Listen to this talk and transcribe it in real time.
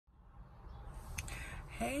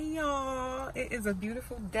Hey y'all, it is a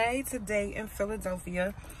beautiful day today in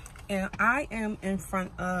Philadelphia, and I am in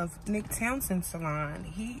front of Nicck Townsend salon.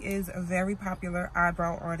 He is a very popular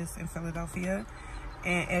eyebrow artist in Philadelphia,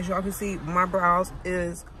 and as y'all can see, my brows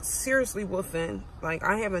is seriously woofing. Like,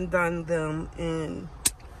 I haven't done them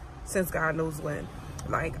since God knows when.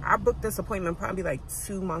 Like, I booked this appointment probably like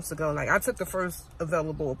 2 months ago. Like, I took the first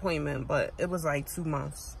available appointment, but it was like 2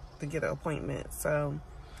 months to get an appointment. So,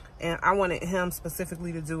 and I wanted him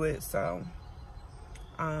specifically to do it. So,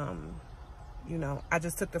 you know, I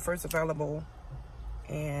just took the first available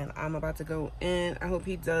and I'm about to go in. I hope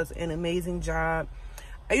he does an amazing job.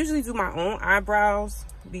 I usually do my own eyebrows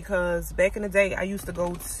because back in the day, I used to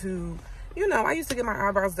go to, you know, I used to get my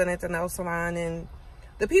eyebrows done at the nail salon, and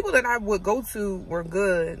the people that I would go to were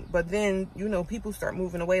good, but then, you know, people start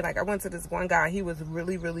moving away. Like, I went to this one guy, he was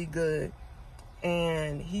really, really good,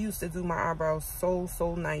 and he used to do my eyebrows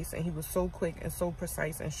so nice, and he was so quick and so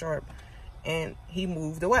precise and sharp, and he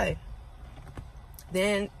moved away.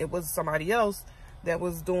 Then it was somebody else that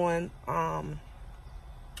was doing my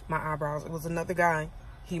eyebrows. It was another guy.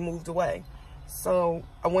 He moved away. So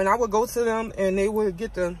when I would go to them and they would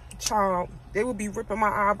get the child, they would be ripping my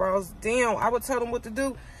eyebrows down. I would tell them what to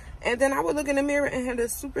do, and then I would look in the mirror and have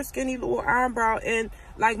this super skinny little eyebrow, and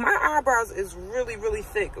like, my eyebrows is really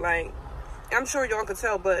thick. Like, I'm sure y'all can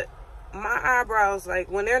tell, but my eyebrows,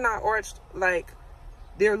 like, when they're not arched, like,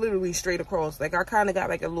 they're literally straight across. Like, I kind of got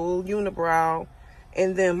like a little unibrow,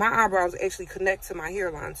 and then my eyebrows actually connect to my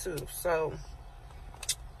hairline too. So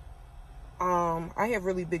I have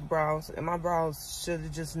really big brows, and my brows should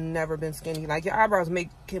have just never been skinny. Like, your eyebrows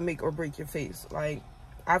can make or break your face. Like,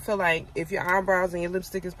 I feel like if your eyebrows and your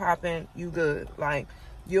lipstick is popping, you good. Like,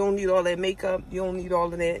 you don't need all that makeup. You don't need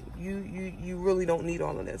all of that. You really don't need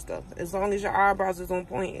all of that stuff. As long as your eyebrows is on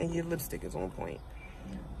point and your lipstick is on point.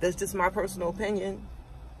 That's just my personal opinion.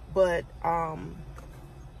 But,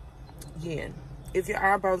 yeah. If your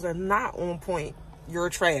eyebrows are not on point, you're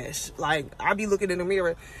trash. Like, I be looking in the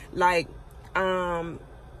mirror. Like,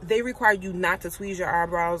 they require you not to tweeze your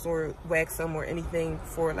eyebrows or wax them or anything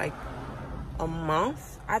for like a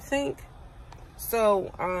month, I think.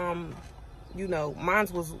 So, you know, mine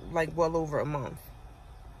was like well over a month,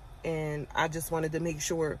 and I just wanted to make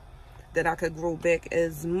sure that I could grow back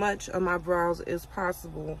as much of my brows as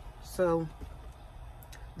possible. So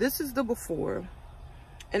this is the before,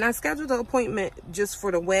 and I scheduled the appointment just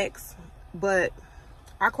for the wax, but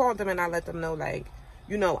I called them and I let them know, like,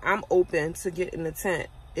 you know, I'm open to getting the tint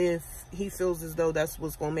if he feels as though that's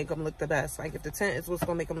what's going to make him look the best. Like, if the tint is what's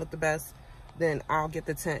going to make him look the best, then I'll get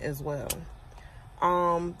the tint as well.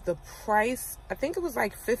 The price, I think it was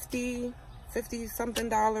like $50 something,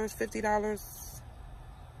 $50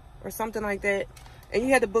 or something like that. And you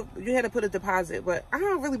had to put a deposit, but I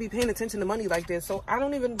don't really be paying attention to money like this, so I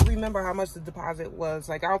don't even remember how much the deposit was.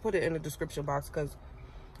 Like, I'll put it in the description box, because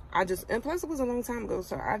and plus it was a long time ago,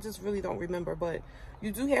 so I just really don't remember. But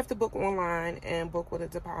you do have to book online and book with a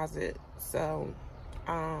deposit. So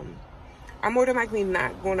I'm more than likely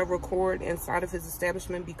not going to record inside of his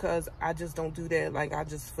establishment, because I just don't do that. Like, I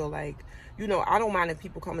just feel like, you know, I don't mind if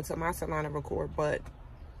people come into my salon and record, but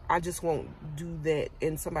I just won't do that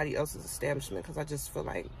in somebody else's establishment, because I just feel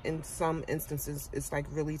like in some instances it's like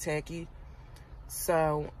really tacky.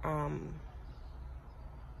 So I'm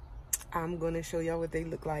going to show y'all what they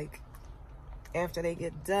look like after they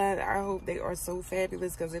get done. I hope they are so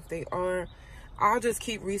fabulous, because if they are, I'll just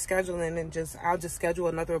keep rescheduling, and I'll just schedule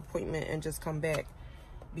another appointment and just come back,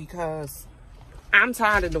 because I'm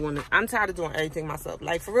tired of doing it. I'm tired of doing everything myself.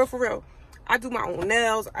 Like, for real. I do my own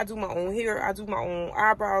nails. I do my own hair. I do my own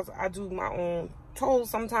eyebrows. I do my own toes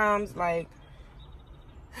sometimes. Like,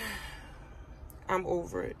 I'm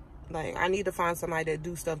over it. Like, I need to find somebody that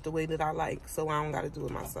do stuff the way that I like, so I don't got to do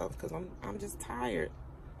it myself, because I'm just tired.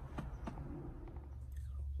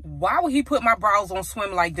 Why would he put my brows on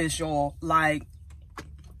swim like this, y'all? Like,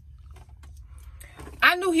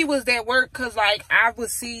 I knew he was at work, because, like, I would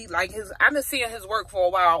see, like, I've been seeing his work for a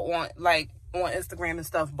while on Instagram and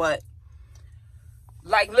stuff, but,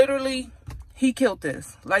 like, literally, he killed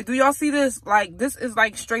this. Like, do y'all see this? Like, this is,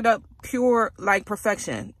 like, straight up pure, like,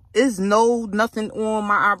 perfection. There's nothing on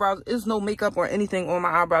my eyebrows. There's no makeup or anything on my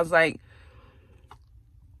eyebrows. Like,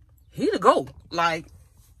 he the GOAT. Like,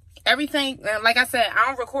 everything. And like I said, I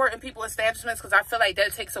don't record in people's establishments, because I feel like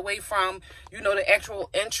that takes away from, you know, the actual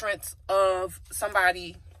entrance of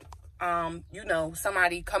somebody, you know,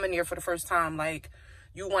 somebody coming here for the first time. Like,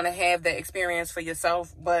 you want to have that experience for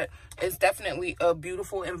yourself. But it's definitely a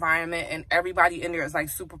beautiful environment, and everybody in there is like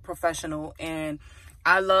super professional, and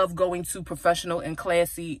I love going to professional and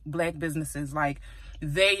classy Black businesses. Like,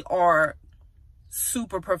 they are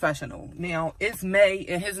super professional. Now, it's May,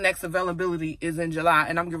 and his next availability is in July,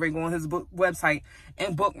 and I'm getting ready to go on his website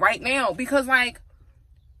and book right now, because, like,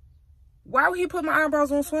 why would he put my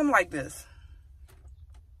eyebrows on swim like this?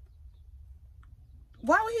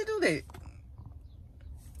 Why would he do that?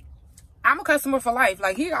 I'm a customer for life.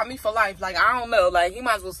 Like, he got me for life. Like, I don't know. Like, he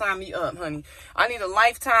might as well sign me up, honey. I need a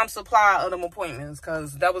lifetime supply of them appointments,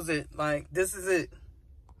 because that was it. Like, this is it.